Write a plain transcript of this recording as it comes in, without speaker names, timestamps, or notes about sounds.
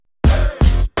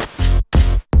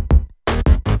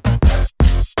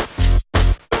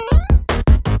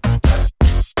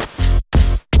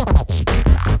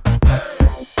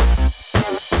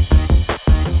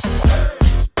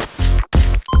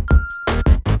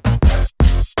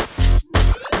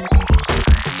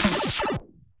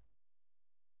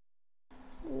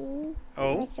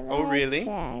Oh, really?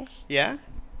 Yeah? Yeah.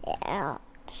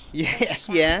 Yeah,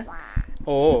 yeah.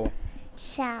 Oh.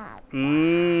 Shop.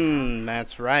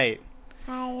 That's right.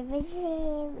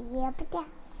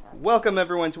 Welcome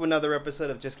everyone to another episode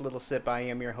of Just a Little Sip. I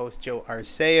am your host, Joe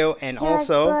Arceo, and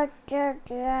also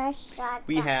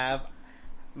we have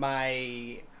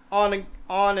my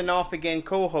on and off again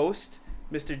co-host,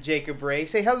 Mr. Jacob Ray.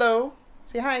 Say hello.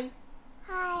 Say hi.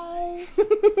 Hi.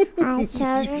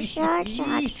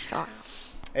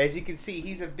 As you can see,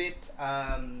 he's a bit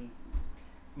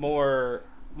more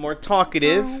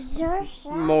talkative,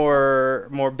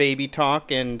 more baby talk,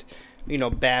 and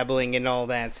babbling and all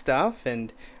that stuff,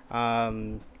 and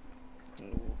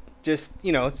just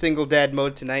single dad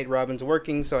mode tonight. Robin's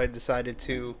working, so I decided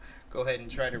to go ahead and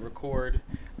try to record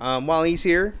while he's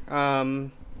here,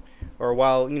 or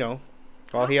while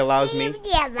he allows me.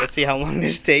 Let's see how long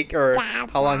this take, or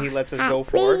how long he lets us go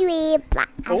for.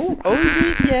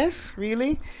 Oh, yes,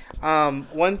 really.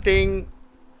 One thing,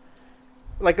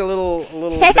 like a little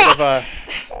bit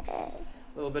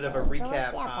of a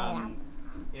recap.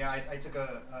 I took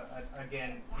a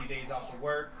few days off of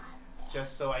work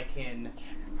just so I can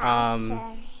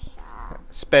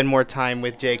spend more time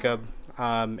with Jacob,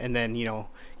 and then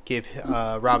give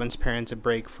Robin's parents a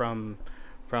break from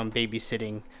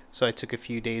babysitting. So I took a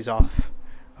few days off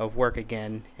of work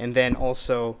again, and then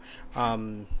also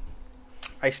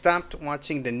I stopped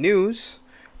watching the news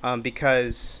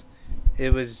because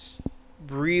it was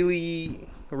really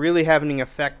having an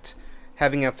effect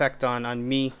on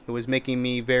me. It was making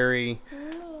me very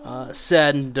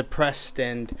sad and depressed,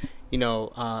 and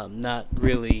not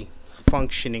really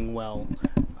functioning well.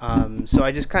 So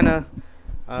I just kind of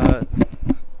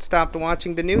stopped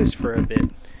watching the news for a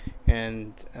bit,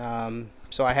 and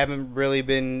so I don't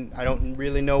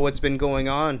really know what's been going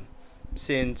on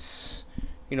since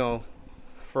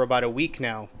for about a week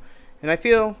now. And I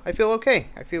feel okay.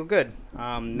 I feel good.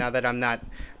 Now that I'm not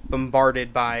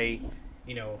bombarded by,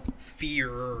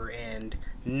 fear and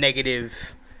negative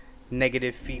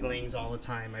feelings all the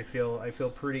time. I feel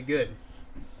pretty good.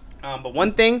 But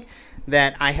one thing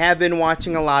that I have been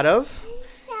watching a lot of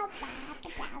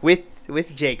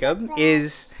with Jacob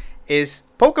is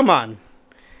Pokemon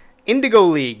Indigo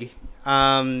League.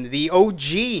 The OG,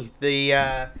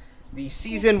 the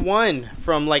season 1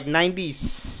 from like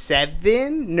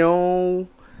 97? No,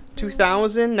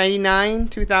 2000, 99,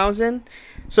 2000.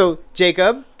 So,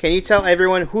 Jacob, can you tell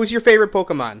everyone who's your favorite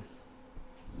Pokemon?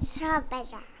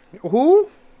 Who?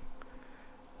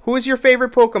 Who is your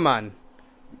favorite Pokemon?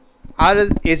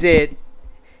 Is it?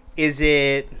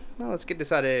 Well, let's get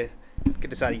this out of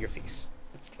your face.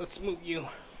 Let's move you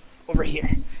over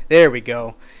here. There we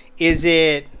go. Is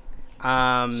it?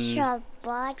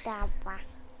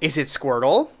 Is it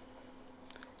Squirtle?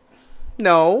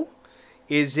 No.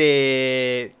 Is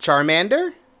it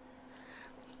Charmander?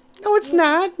 No, it's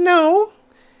not. No.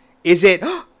 Is it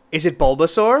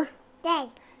Bulbasaur?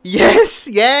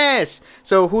 Yes.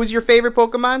 So who's your favorite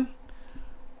Pokemon?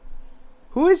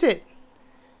 Who is it?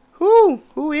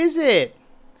 Who is it?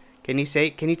 Can you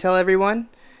tell everyone?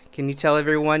 Can you tell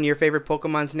everyone your favorite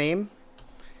Pokemon's name?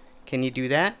 Can you do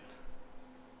that?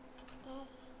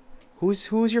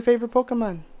 Who's your favorite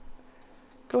Pokemon?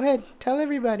 Go ahead, tell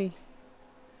everybody.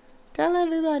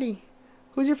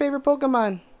 Who's your favorite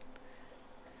Pokemon?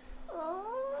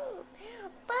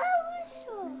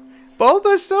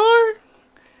 Bulbasaur?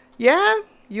 Yeah?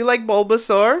 You like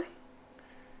Bulbasaur?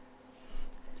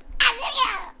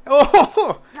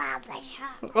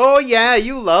 Oh yeah,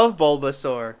 you love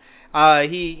Bulbasaur.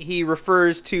 He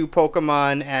refers to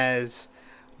Pokemon as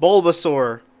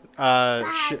Bulbasaur.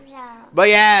 But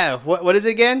yeah, what is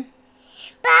it again?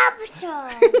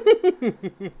 Bulbasaur.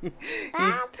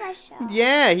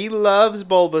 Yeah, he loves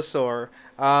Bulbasaur.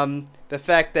 The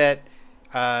fact that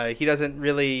he doesn't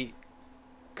really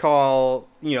call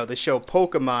the show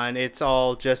Pokemon, it's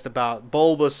all just about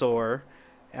Bulbasaur.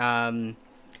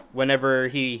 Whenever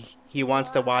he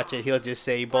wants to watch it, he'll just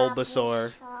say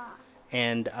Bulbasaur.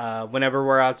 And whenever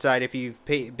we're outside, if you've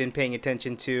been paying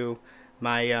attention to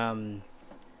my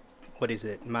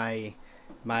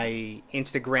my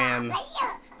Instagram,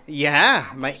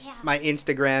 my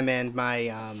Instagram and my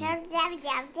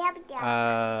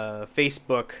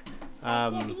Facebook,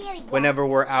 whenever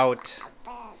we're out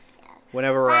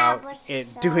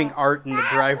doing art in the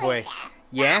driveway.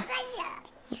 Yeah?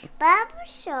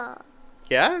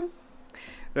 Yeah?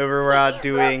 Whenever we're out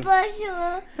doing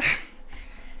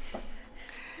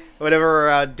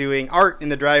art in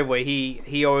the driveway,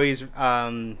 he always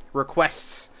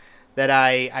requests that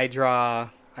I draw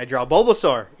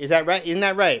Bulbasaur. Is that right? Isn't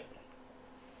that right?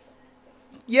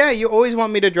 Yeah, you always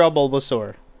want me to draw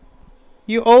Bulbasaur.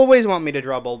 You always want me to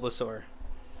draw Bulbasaur.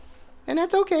 And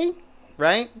that's okay,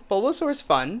 right? Bulbasaur's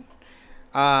fun.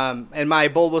 And my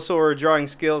Bulbasaur drawing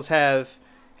skills have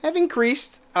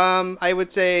increased. I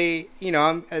would say,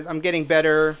 I'm getting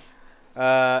better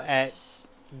at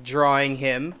drawing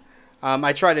him.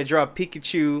 I tried to draw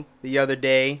Pikachu the other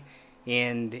day,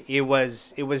 and it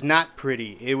was not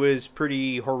pretty. It was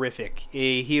pretty horrific.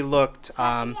 He looked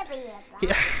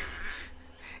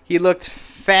he looked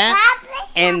fat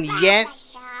and yet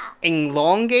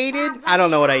elongated. I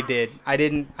don't know what I did. I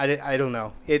don't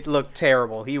know. It looked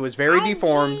terrible. He was very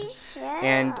deformed,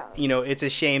 and it's a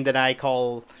shame that I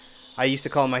used to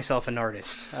call myself an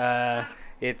artist.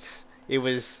 It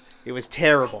was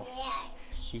terrible.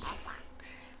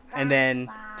 And then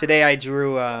today I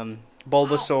drew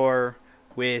Bulbasaur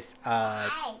with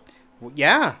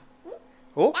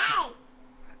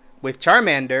with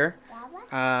Charmander.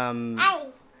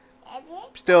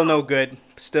 Still no good.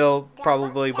 Still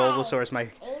probably Bulbasaur is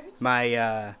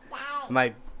my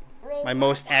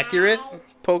most accurate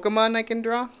Pokemon I can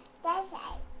draw.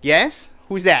 Yes?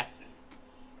 Who's that?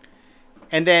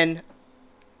 And then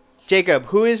Jacob,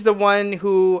 who is the one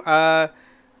who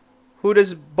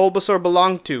does Bulbasaur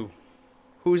belong to?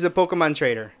 Who's the Pokemon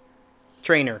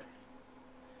trainer?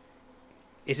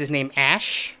 Is his name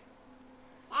Ash?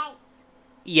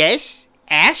 Yes,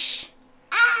 Ash?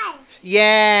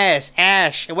 Yes,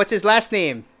 Ash. And what's his last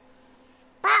name?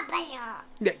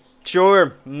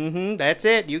 Sure. That's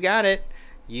it. You got it.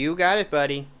 You got it,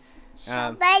 buddy.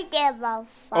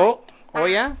 Oh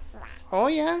yeah? Oh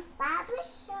yeah?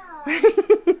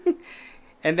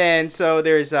 And then, so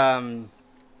there's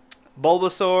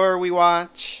Bulbasaur we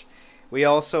watch. We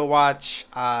also watch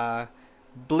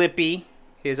Blippi,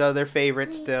 his other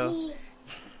favorite still.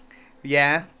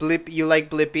 Yeah? You like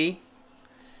Blippi?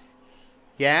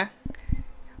 Yeah?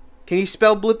 Can you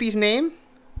spell Blippi's name?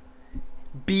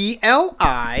 Blippi.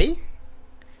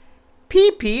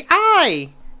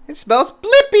 It spells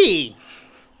Blippi.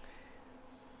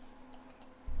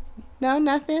 No,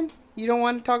 nothing? You don't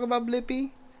want to talk about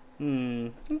Blippi?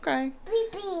 Okay.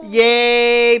 Blippi.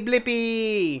 Yay,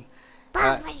 Blippi.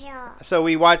 So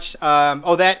we watched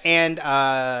that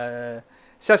and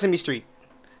Sesame Street.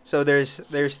 So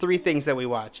there's three things that we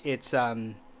watch. It's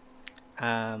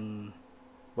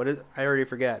what is, I already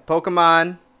forgot.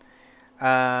 Pokemon,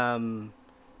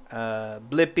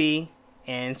 Blippi,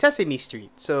 and Sesame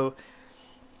Street. So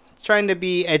trying to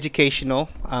be educational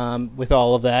with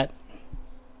all of that.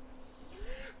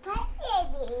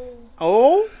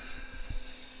 Oh.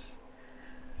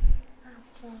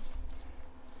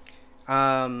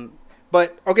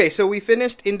 But okay, so we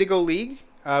finished Indigo League.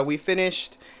 We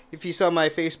finished, if you saw my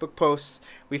Facebook posts,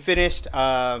 we finished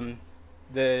the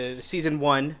season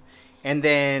 1, and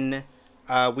then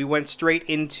we went straight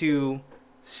into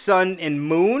Sun and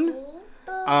Moon,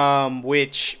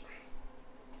 which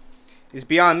is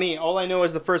beyond me. All I know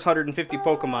is the first 150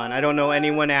 Pokemon. I don't know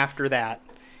anyone after that.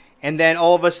 And then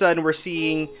all of a sudden we're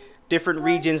seeing different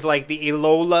regions like the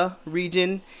Alola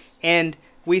region, and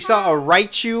we saw a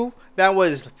Raichu that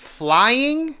was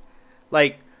flying,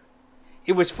 like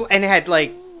it was, and it had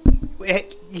like,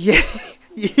 yeah,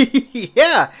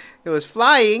 it was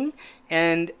flying,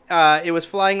 and it was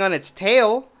flying on its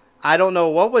tail. I don't know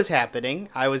what was happening.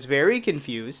 I was very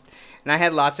confused, and I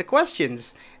had lots of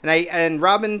questions. And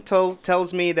Robin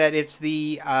tells me that it's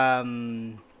the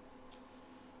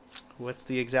what's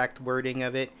the exact wording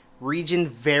of it? Region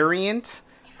variant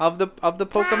of the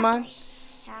Pokemon.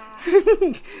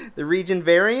 The region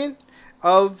variant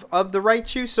of the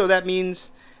Raichu. So that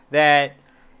means that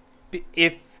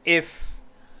if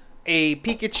a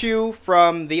Pikachu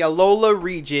from the Alola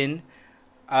region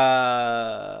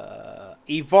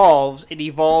evolves, it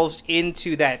evolves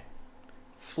into that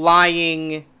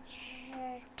flying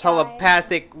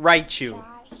telepathic Raichu.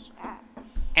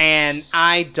 And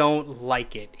I don't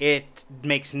like it. It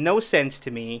makes no sense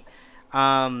to me.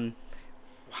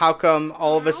 How come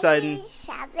all of a sudden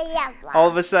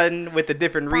with a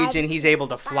different region he's able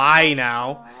to fly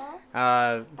now?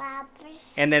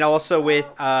 And then also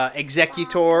with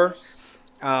Executor.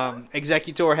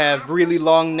 Executor have really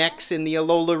long necks in the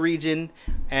Alola region,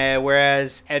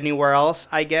 whereas anywhere else,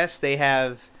 I guess, they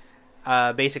have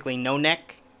basically no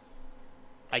neck,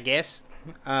 I guess.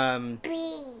 And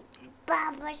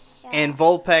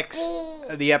Vulpix,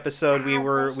 the episode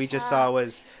we just saw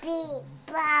was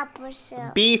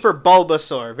B for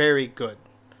Bulbasaur. Very good.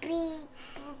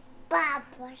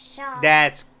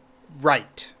 That's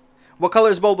right. What color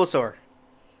is Bulbasaur?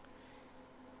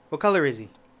 What color is he?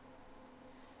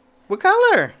 What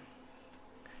color?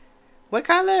 What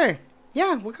color?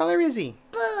 Yeah, what color is he?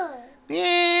 Blue.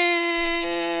 Yeah.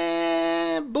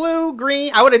 blue,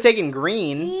 green. I would have taken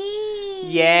green. G.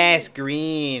 Yes,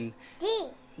 green. D.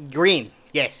 Green.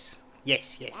 Yes.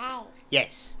 Yes, yes. Right.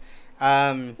 Yes.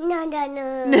 No, no,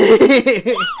 no.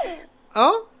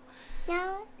 Oh?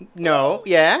 No. No.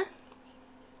 Yeah.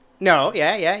 No.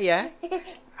 Yeah. Yeah. Yeah.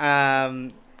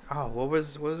 Oh, what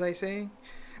was I saying?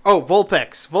 Oh,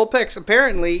 Vulpix. Vulpix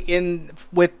apparently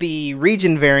with the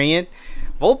region variant,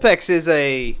 Vulpix is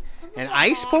an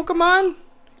ice Pokemon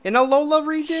in a Alola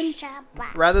region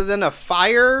rather than a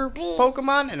fire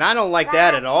Pokemon, and I don't like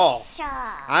that at all.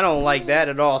 I don't like that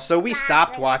at all. So we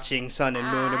stopped watching Sun and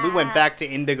Moon and we went back to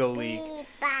Indigo League.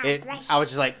 I was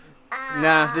just like,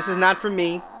 nah, this is not for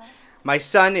me. My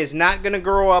son is not going to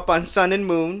grow up on Sun and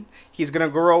Moon. He's going to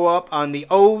grow up on the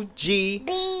OG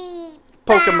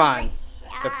Pokemon.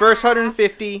 The first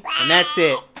 150, and that's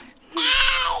it.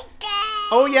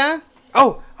 Oh, yeah?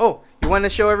 Oh, you want to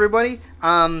show everybody?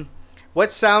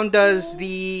 What sound does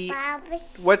a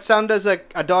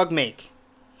dog make?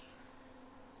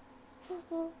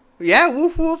 Yeah,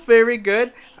 woof woof, very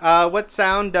good. What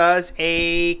sound does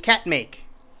a cat make?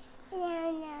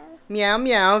 Meow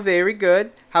meow, very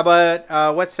good. How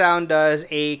about what sound does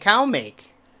a cow make?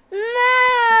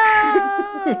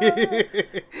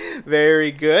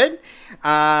 Very good.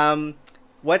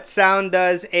 What sound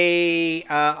does a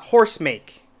horse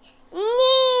make?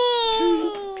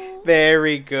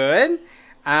 Very good.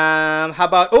 How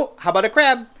about a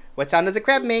crab? What sound does a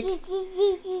crab make?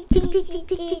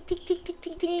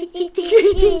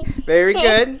 Very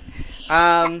good.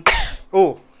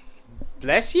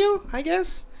 Bless you, I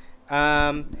guess.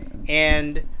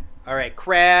 And all right,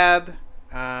 crab,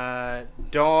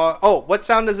 dog. Oh, what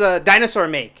sound does a dinosaur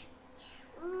make?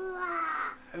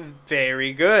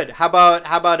 Very good. How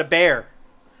about a bear?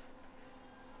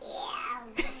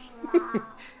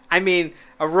 I mean,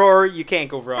 a roar, you can't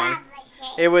go wrong.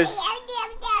 It was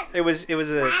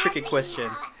a tricky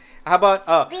question. How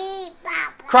about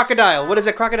crocodile? What does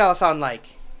a crocodile sound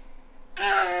like?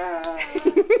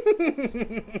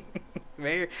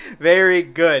 Very, very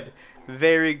good.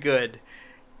 Very good.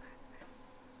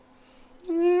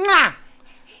 Mwah!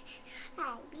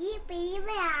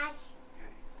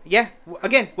 Yeah.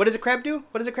 Again, what does a crab do?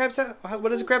 What does a crab sound? What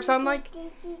does a crab sound like?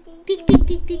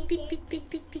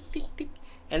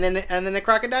 And then a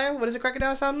crocodile. What does a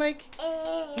crocodile sound like?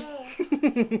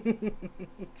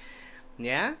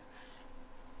 Yeah.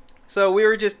 So we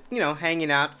were just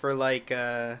hanging out for like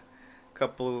a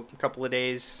couple of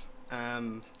days,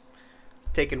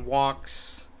 taking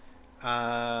walks.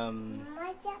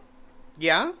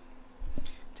 Yeah.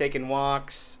 Taking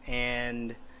walks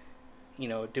and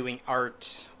doing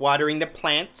art, watering the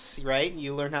plants, right?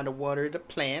 You learn how to water the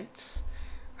plants.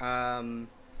 And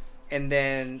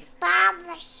then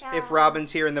if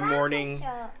Robin's here in the morning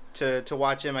to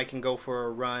watch him, I can go for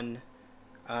a run.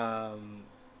 And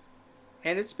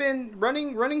it's been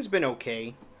running's been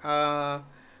okay.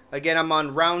 Again, I'm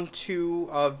on round 2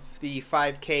 of the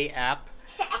 5K app.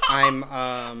 I'm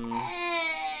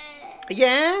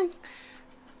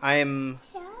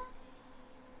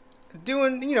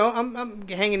doing, I'm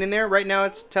hanging in there. Right now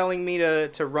it's telling me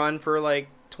to run for like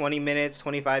 20 minutes,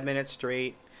 25 minutes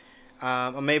straight.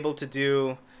 I'm able to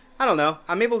do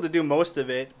most of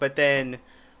it, but then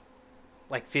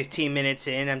like 15 minutes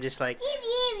in, I'm just like,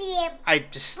 I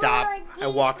just stop. I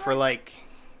walk for like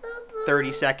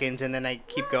 30 seconds and then I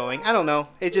keep going. I don't know.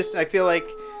 I feel like,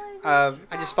 I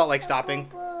just felt like stopping.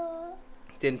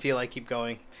 Didn't feel like keep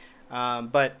going.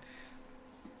 But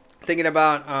thinking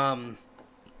about,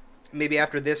 maybe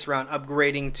after this round,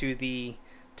 upgrading to the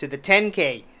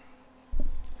 10K,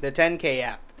 the 10K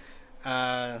app,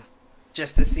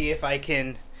 just to see if I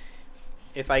can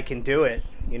do it,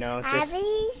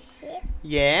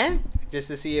 just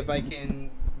to see if I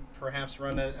can perhaps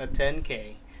run a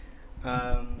 10K.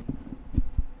 Am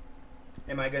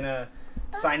I gonna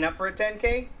sign up for a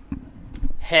 10K?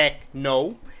 Heck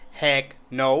no. But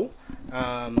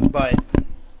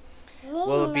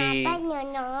will it be?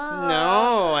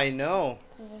 No, I know.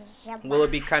 Will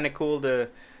it be kind of cool to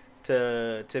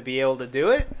be able to do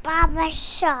it?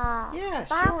 Bulbasaur. Yeah,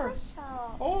 Bulbasaur.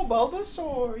 sure. Oh,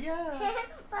 Bulbasaur, yeah.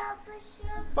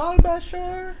 Bulbasaur.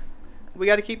 Bulbasaur. We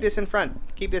got to keep this in front.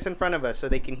 Keep this in front of us so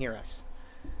they can hear us.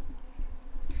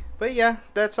 But yeah,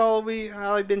 that's all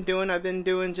I've been doing. I've been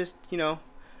doing just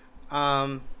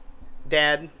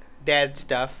dad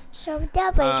stuff. So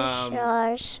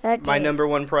Bulbasaur. My number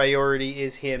one priority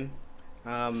is him.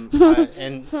 And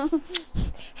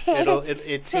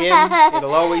it's him.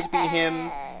 It'll always be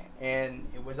him, and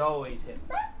it was always him.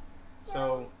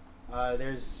 So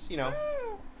there's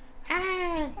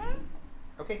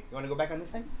Okay, you want to go back on this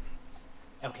side?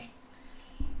 Okay.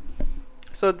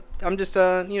 So I'm just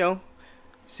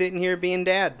sitting here being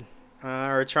dad,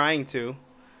 or trying to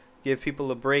give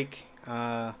people a break.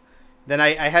 Then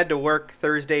I had to work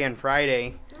Thursday and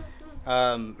Friday.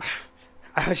 I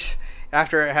was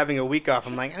after having a week off.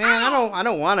 I'm like, man, I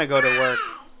don't want to go to work.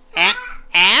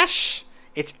 Ash?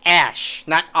 It's Ash,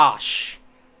 not Osh.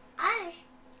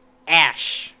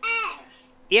 Ash.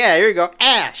 Yeah, here you go.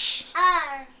 Ash.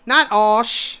 Not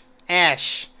Osh.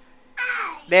 Ash.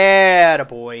 There, the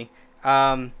boy.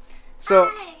 So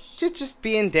just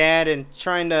being dad and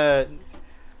trying to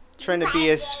be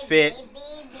as fit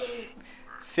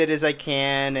as I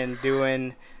can and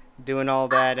doing all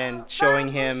that and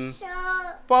showing him.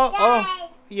 Well,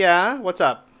 oh yeah, what's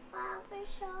up?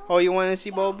 Oh, you want to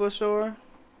see Bulbasaur?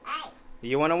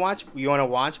 You want to watch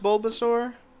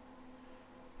Bulbasaur?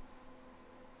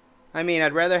 I mean,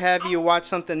 I'd rather have you watch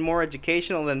something more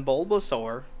educational than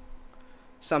Bulbasaur.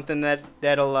 Something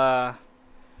that'll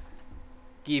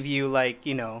give you, like,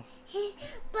 give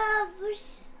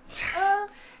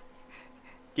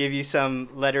you some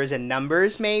letters and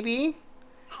numbers, maybe.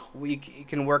 You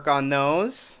can work on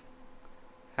those.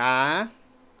 Huh?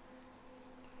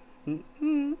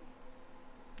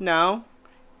 No?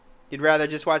 You'd rather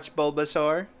just watch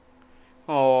Bulbasaur?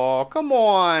 Oh, come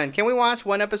on. Can we watch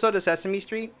one episode of Sesame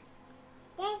Street?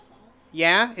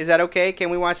 Yeah? Is that okay? Can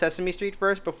we watch Sesame Street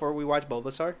first before we watch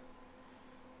Bulbasaur?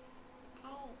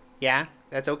 Yeah?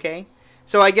 That's okay?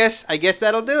 So I guess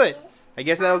that'll do it. I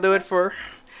guess that'll do it for...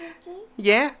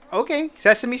 Yeah? Okay.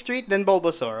 Sesame Street, then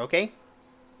Bulbasaur, okay?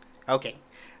 Okay.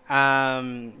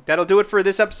 That'll do it for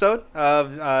this episode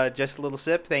of Just a Little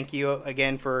Sip. Thank you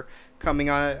again for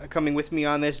coming with me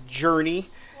on this journey.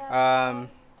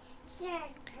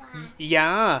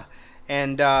 Yeah.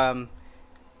 And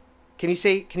can you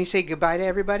say goodbye to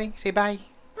everybody? Say bye.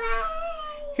 Bye.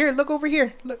 Here, look over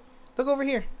here. Look over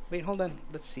here. Wait, hold on.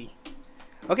 Let's see.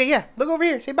 Okay, yeah. Look over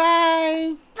here. Say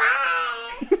bye.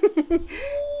 Bye.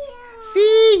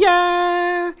 See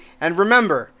ya. And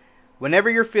remember, whenever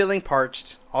you're feeling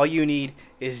parched, all you need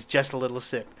is just a little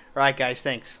sip. All right, guys.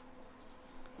 Thanks.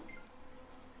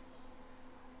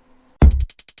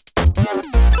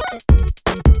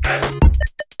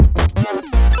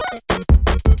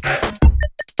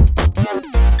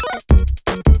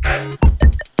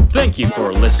 Thank you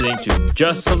for listening to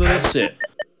Just a Little Sip.